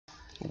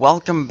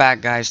Welcome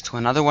back, guys, to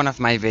another one of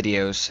my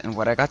videos, and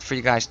what I got for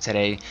you guys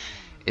today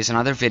is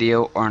another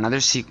video or another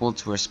sequel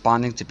to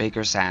Responding to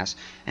Baker's Ass,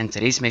 and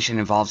today's mission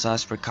involves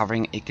us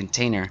recovering a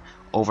container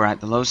over at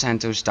the Los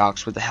Santos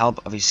docks with the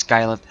help of a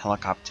skylift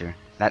helicopter.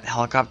 That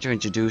helicopter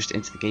introduced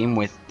into the game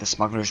with the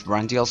Smuggler's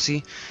Run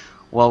DLC.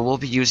 Well, we'll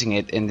be using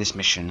it in this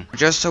mission.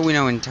 Just so we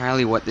know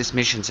entirely what this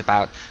mission's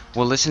about,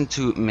 we'll listen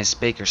to Ms.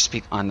 Baker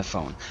speak on the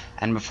phone.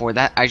 And before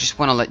that, I just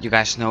want to let you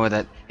guys know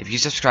that if you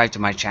subscribe to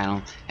my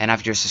channel and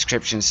have your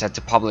subscription set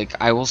to public,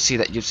 I will see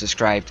that you've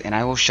subscribed and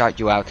I will shout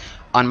you out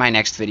on my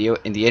next video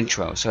in the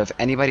intro. So if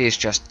anybody is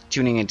just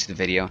tuning into the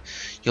video,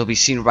 you'll be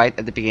seen right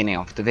at the beginning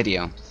of the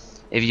video.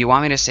 If you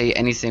want me to say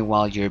anything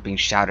while you're being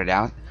shouted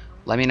out,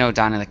 let me know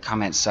down in the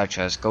comments, such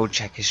as go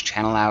check his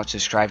channel out,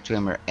 subscribe to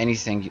him, or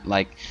anything you'd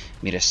like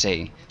me to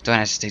say. Don't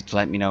hesitate to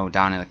let me know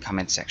down in the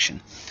comment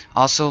section.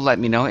 Also, let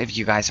me know if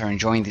you guys are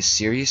enjoying this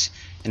series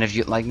and if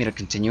you'd like me to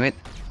continue it,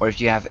 or if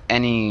you have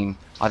any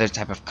other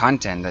type of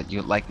content that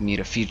you'd like me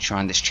to feature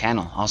on this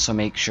channel. Also,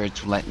 make sure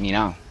to let me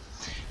know.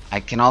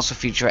 I can also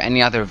feature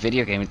any other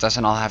video game. It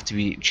doesn't all have to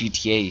be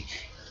GTA,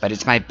 but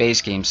it's my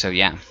base game, so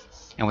yeah.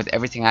 And with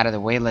everything out of the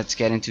way, let's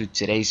get into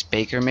today's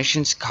Baker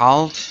missions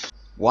called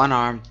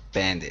One-Armed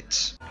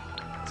Bandits.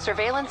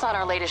 Surveillance on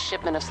our latest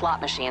shipment of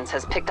slot machines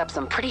has picked up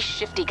some pretty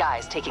shifty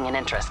guys taking an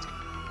interest.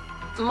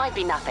 Might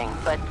be nothing,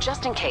 but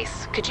just in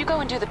case, could you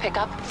go and do the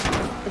pickup?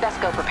 Best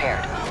go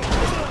prepared.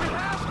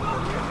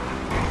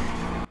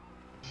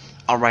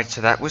 Alright,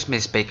 so that was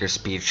Ms. Baker's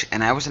speech,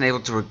 and I wasn't able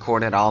to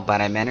record it all, but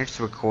I managed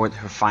to record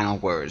her final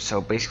words.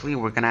 So basically,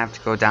 we're gonna have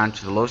to go down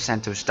to the Los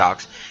Santos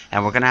docks,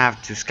 and we're gonna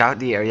have to scout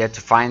the area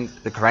to find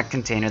the correct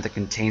container that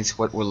contains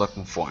what we're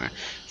looking for.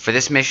 For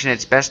this mission,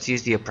 it's best to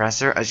use the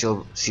oppressor, as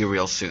you'll see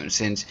real soon,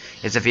 since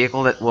it's a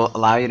vehicle that will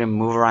allow you to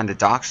move around the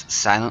docks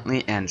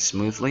silently and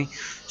smoothly,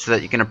 so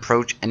that you can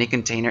approach any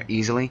container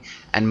easily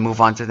and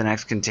move on to the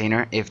next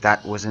container if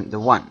that wasn't the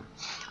one.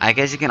 I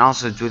guess you can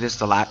also do this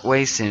the lat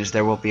way, since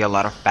there will be a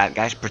lot of bad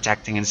guys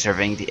protecting and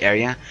surveying the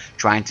area,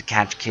 trying to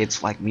catch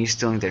kids like me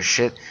stealing their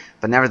shit,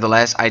 but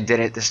nevertheless I did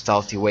it the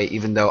stealthy way,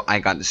 even though I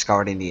got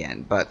discovered in the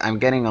end. But I'm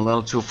getting a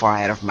little too far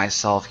ahead of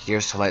myself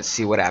here, so let's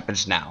see what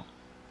happens now.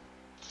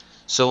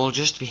 So we'll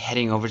just be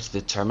heading over to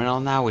the terminal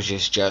now, which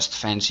is just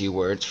fancy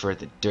words for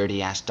the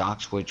dirty ass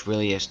docks, which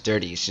really is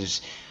dirty,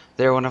 since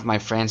there one of my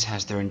friends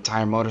has their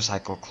entire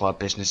motorcycle club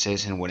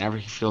businesses, and whenever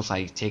he feels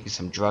like taking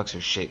some drugs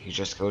or shit, he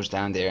just goes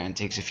down there and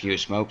takes a few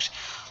smokes,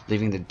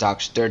 leaving the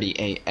docks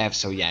dirty AF.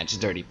 So yeah, it's a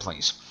dirty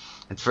place.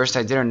 At first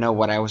I didn't know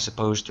what I was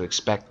supposed to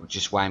expect, which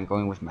is why I'm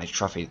going with my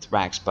trophy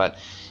Thrax, but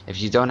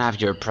if you don't have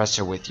your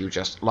oppressor with you,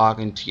 just log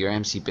into your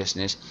MC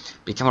business,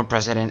 become a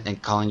president, and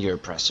call in your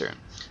oppressor.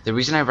 The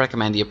reason I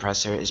recommend the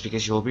oppressor is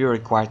because you will be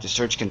required to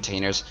search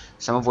containers,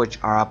 some of which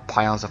are up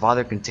piles of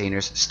other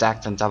containers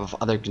stacked on top of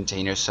other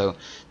containers, so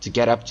to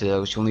get up to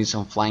those you'll need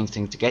some flying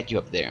thing to get you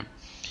up there.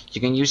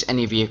 You can use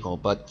any vehicle,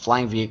 but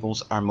flying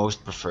vehicles are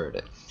most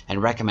preferred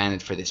and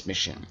recommended for this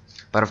mission.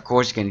 But of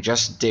course you can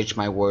just ditch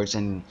my words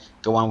and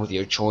go on with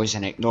your choice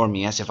and ignore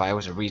me as if I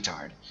was a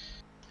retard.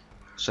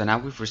 So now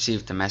we've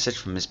received a message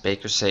from Ms.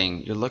 Baker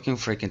saying, you're looking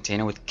for a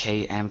container with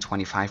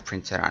KM25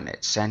 printed on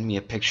it. Send me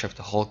a picture of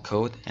the whole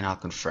code and I'll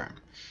confirm.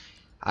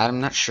 I'm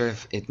not sure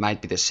if it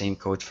might be the same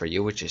code for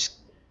you, which is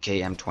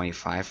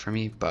KM25 for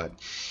me, but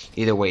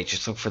either way,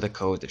 just look for the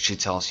code that she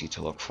tells you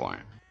to look for.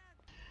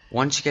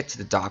 Once you get to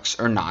the docks,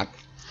 or not,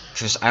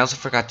 because I also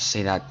forgot to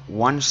say that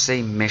one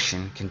same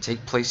mission can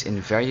take place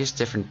in various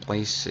different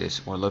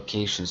places or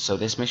locations, so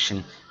this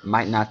mission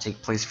might not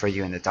take place for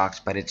you in the docks,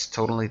 but it's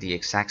totally the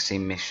exact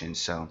same mission,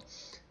 so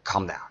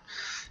calm down.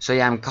 So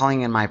yeah, I'm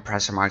calling in my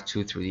Oppressor Mark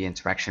II through the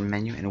interaction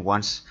menu, and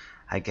once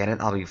I get it,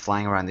 I'll be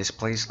flying around this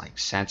place like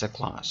Santa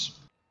Claus.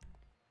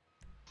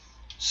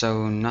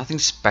 So nothing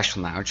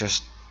special now,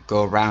 just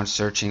go around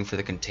searching for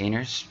the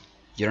containers.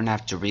 You don't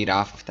have to read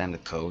off of them the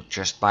code,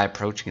 just by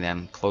approaching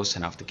them close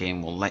enough the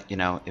game will let you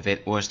know if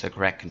it was the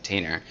correct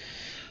container.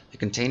 The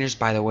containers,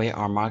 by the way,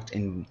 are marked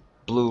in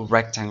blue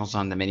rectangles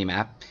on the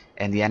minimap,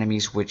 and the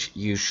enemies which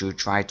you should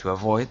try to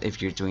avoid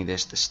if you're doing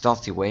this the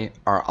stealthy way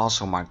are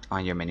also marked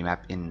on your minimap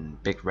in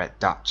big red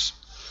dots.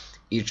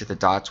 Each of the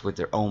dots with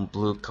their own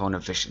blue cone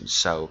of vision,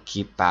 so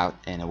keep out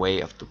and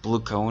away of the blue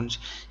cones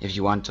if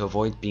you want to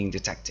avoid being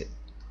detected.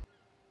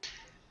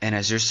 And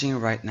as you're seeing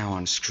right now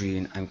on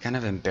screen, I'm kind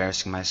of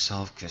embarrassing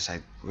myself because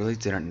I really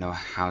didn't know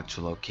how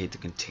to locate the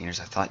containers.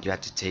 I thought you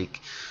had to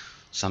take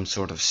some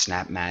sort of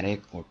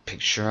snapmatic or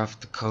picture of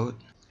the code.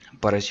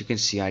 But as you can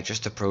see, I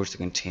just approached the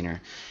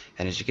container,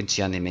 and as you can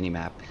see on the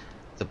minimap,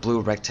 the blue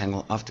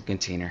rectangle of the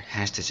container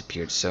has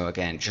disappeared. So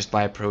again, just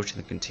by approaching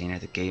the container,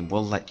 the game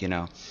will let you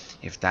know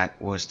if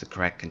that was the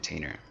correct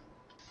container.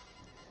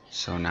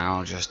 So now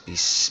I'll just be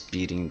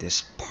speeding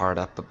this part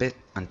up a bit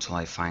until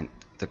I find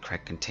the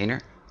correct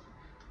container.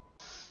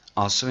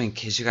 Also, in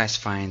case you guys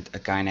find a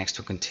guy next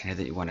to a container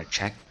that you want to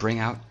check, bring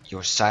out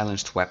your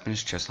silenced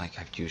weapons, just like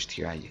I've used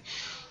here. I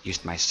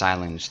used my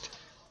silenced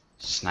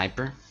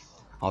sniper,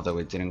 although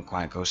it didn't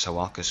quite go so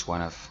well because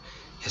one of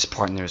his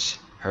partners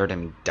heard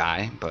him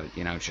die, but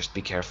you know, just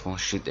be careful,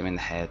 shoot them in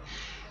the head.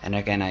 And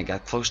again, I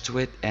got close to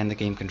it, and the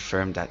game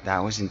confirmed that that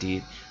was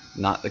indeed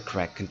not the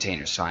correct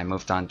container, so I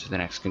moved on to the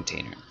next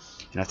container.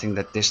 And I think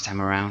that this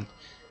time around,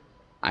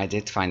 I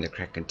did find the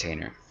correct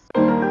container.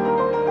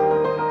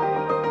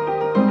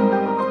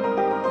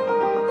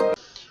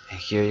 And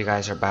here you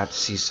guys are about to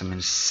see some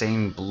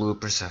insane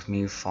bloopers of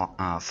me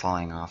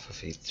falling off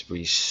of a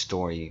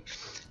 3-story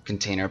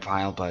container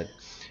pile, but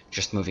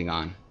just moving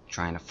on,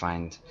 trying to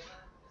find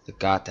the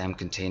goddamn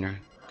container,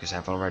 because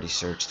I've already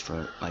searched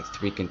for like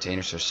 3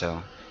 containers or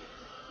so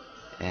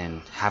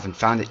and haven't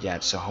found it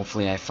yet, so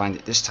hopefully I find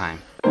it this time.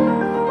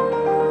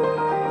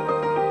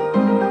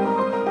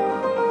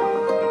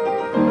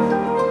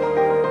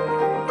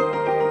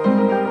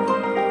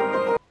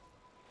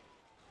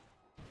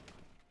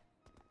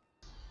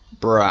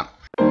 Bruh.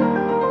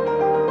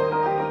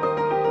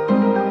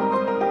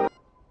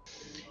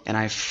 And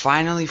I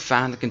finally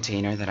found the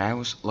container that I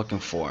was looking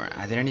for.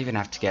 I didn't even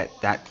have to get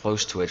that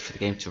close to it for the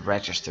game to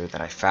register that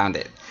I found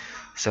it.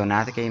 So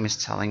now the game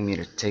is telling me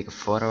to take a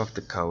photo of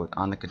the code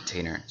on the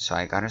container. So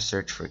I gotta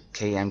search for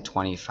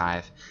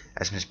KM25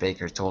 as Ms.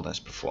 Baker told us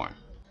before.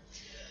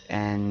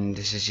 And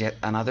this is yet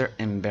another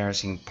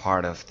embarrassing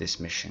part of this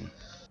mission.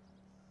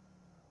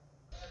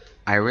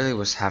 I really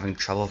was having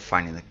trouble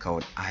finding the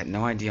code. I had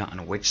no idea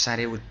on which side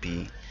it would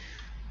be.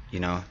 You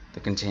know,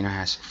 the container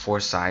has 4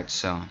 sides,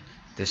 so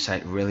this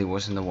side really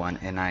wasn't the one,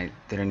 and I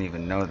didn't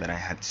even know that I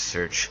had to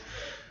search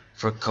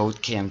for code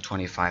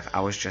KM25.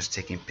 I was just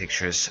taking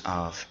pictures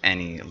of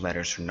any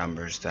letters or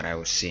numbers that I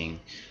was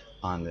seeing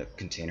on the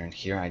container, and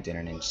here I did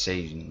an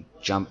insane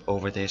jump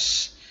over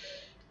this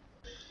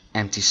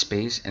empty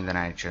space, and then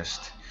I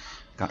just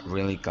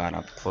got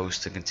up close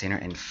to the container,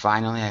 and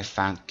finally I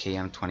found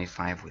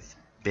KM25 with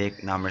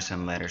big numbers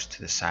and letters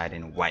to the side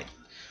in white.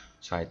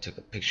 So I took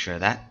a picture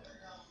of that,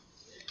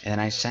 and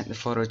I sent the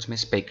photo to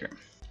Ms. Baker.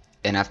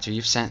 And after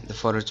you've sent the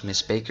photo to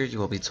Ms. Baker, you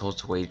will be told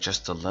to wait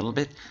just a little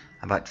bit,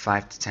 about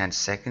 5 to 10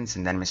 seconds,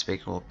 and then Ms.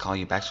 Baker will call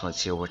you back, so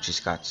let's hear what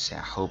she's got to say. I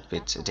hope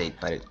it's a date,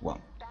 but it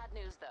won't. Bad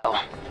news though.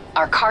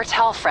 Our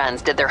cartel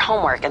friends did their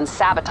homework and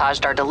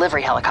sabotaged our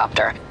delivery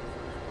helicopter.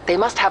 They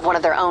must have one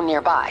of their own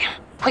nearby.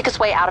 Quickest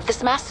way out of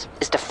this mess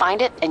is to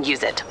find it and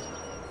use it.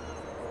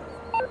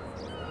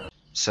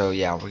 So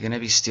yeah, we're gonna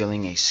be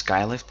stealing a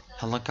Skylift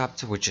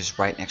helicopter, which is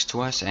right next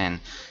to us, and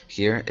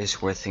here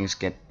is where things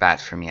get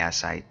bad for me,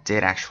 as I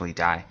did actually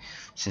die,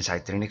 since I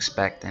didn't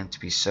expect them to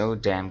be so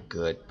damn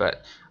good.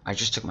 But I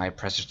just took my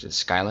oppressors to the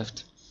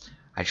Skylift.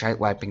 I tried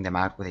wiping them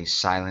out with a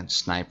silent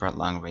sniper at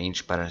long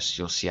range, but as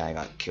you'll see, I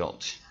got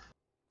killed.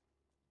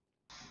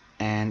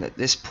 And at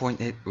this point,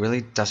 it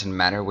really doesn't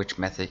matter which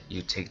method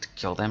you take to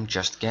kill them,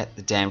 just get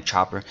the damn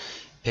chopper,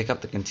 pick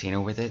up the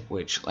container with it,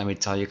 which let me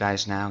tell you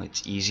guys now,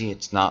 it's easy.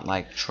 It's not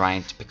like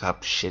trying to pick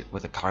up shit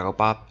with a cargo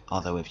bob,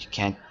 although if you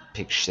can't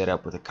pick shit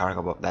up with a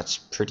cargo bob, that's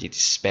pretty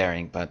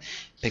despairing. But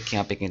picking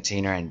up a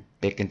container and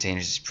big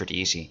containers is pretty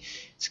easy.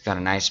 It's got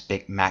a nice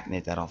big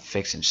magnet that'll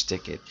fix and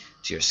stick it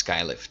to your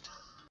Skylift.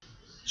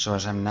 So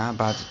as I'm now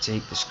about to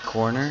take this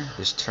corner,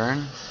 this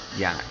turn,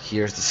 yeah,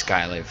 here's the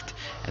Skylift,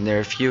 and there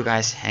are a few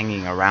guys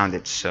hanging around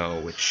it, so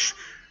which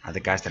are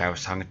the guys that I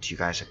was talking to you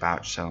guys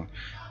about. So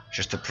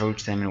just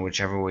approach them in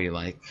whichever way you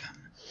like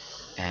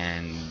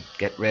and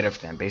get rid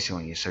of them,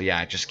 basically. So yeah,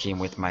 I just came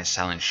with my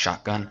silent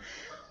shotgun,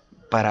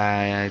 but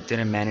I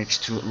didn't manage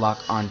to lock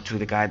onto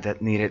the guy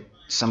that needed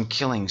some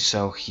killing,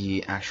 so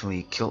he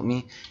actually killed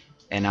me.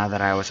 And now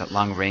that I was at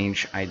long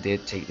range, I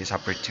did take this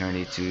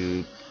opportunity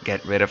to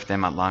get rid of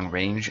them at long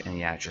range, and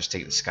yeah, just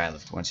take the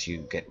Skylift once you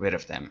get rid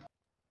of them.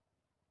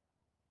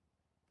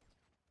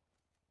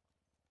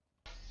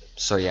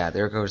 So yeah,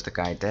 there goes the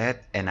guy dead,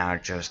 and now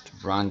just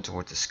run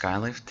towards the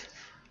Skylift,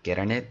 get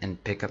on it,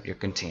 and pick up your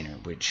container,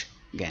 which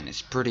again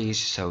is pretty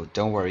easy, so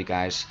don't worry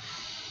guys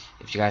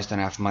if you guys don't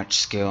have much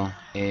skill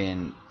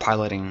in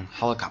piloting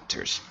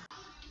helicopters.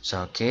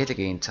 So okay, the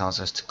game tells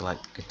us to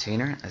collect the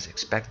container as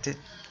expected,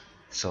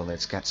 so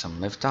let's get some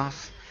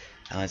liftoff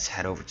and let's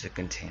head over to the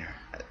container.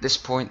 At this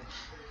point,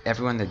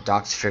 everyone in the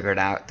docks figured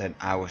out that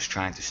I was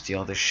trying to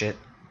steal this shit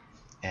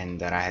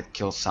and that I had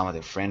killed some of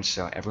their friends,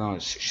 so everyone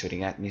was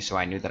shooting at me, so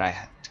I knew that I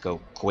had to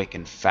go quick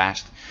and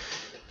fast,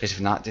 because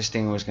if not, this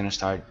thing was gonna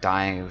start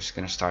dying, it was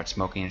gonna start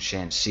smoking and shit.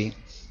 And see,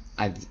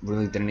 I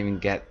really didn't even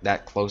get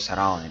that close at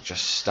all, and it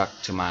just stuck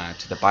to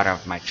the bottom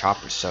of my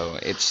chopper. So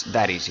it's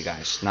that easy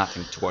guys,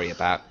 nothing to worry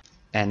about.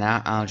 And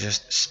now I'll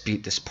just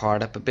speed this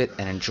part up a bit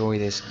and enjoy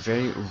this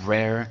very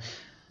rare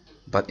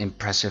but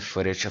impressive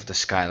footage of the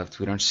Skylift.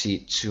 We don't see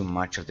too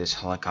much of this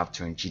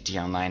helicopter in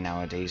GTA Online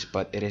nowadays,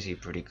 but it is a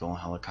pretty cool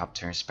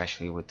helicopter,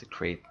 especially with the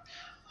crate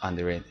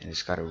under it, and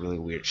it's got a really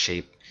weird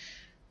shape.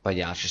 But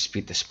yeah, I'll just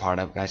speed this part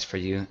up guys for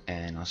you,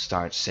 and I'll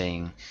start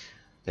saying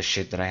the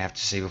shit that I have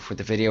to say before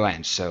the video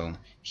ends, so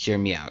hear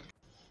me out.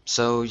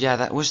 So yeah,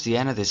 that was the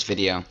end of this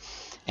video,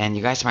 and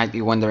you guys might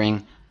be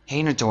wondering,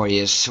 hey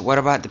Notorious, what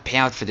about the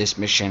payout for this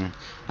mission?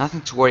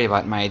 Nothing to worry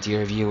about, my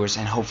dear viewers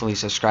and hopefully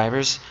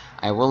subscribers.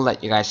 I will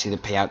let you guys see the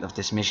payout of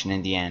this mission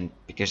in the end,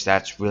 because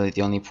that's really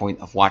the only point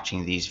of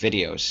watching these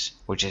videos,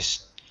 which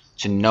is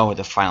to know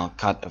the final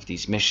cut of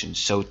these missions,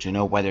 so to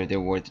know whether they're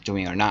worth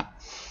doing or not.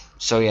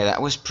 So yeah,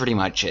 that was pretty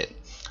much it.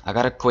 I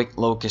got a quick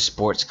Locust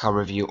sports car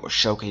review or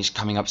showcase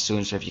coming up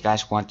soon, so if you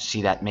guys want to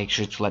see that, make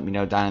sure to let me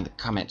know down in the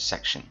comment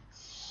section.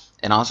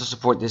 And also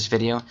support this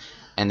video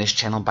and this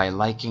channel by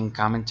liking,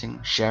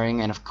 commenting,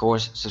 sharing, and of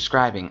course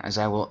subscribing, as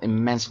I will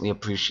immensely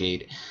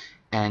appreciate it,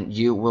 and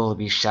you will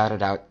be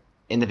shouted out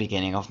in the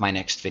beginning of my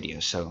next video,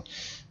 so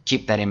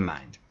keep that in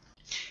mind.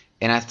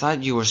 And I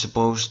thought you were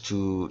supposed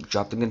to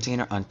drop the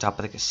container on top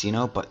of the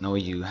casino, but no,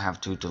 you have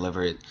to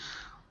deliver it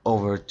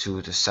over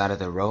to the side of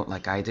the road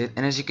like I did.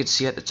 And as you can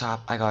see at the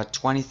top, I got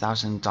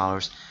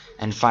 $20,000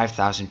 and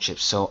 5,000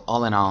 chips, so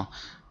all in all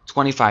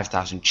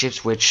 25,000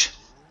 chips, which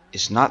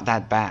is not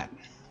that bad.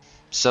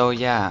 So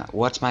yeah,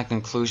 what's my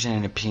conclusion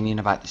and opinion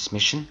about this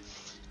mission?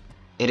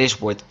 It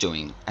is worth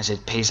doing, as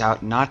it pays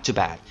out not too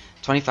bad,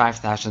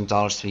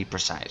 $25,000 to be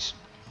precise.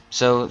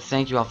 So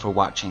thank you all for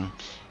watching,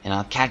 and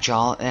I'll catch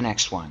y'all in the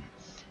next one.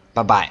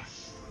 Bye bye.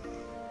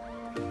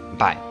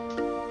 Bye.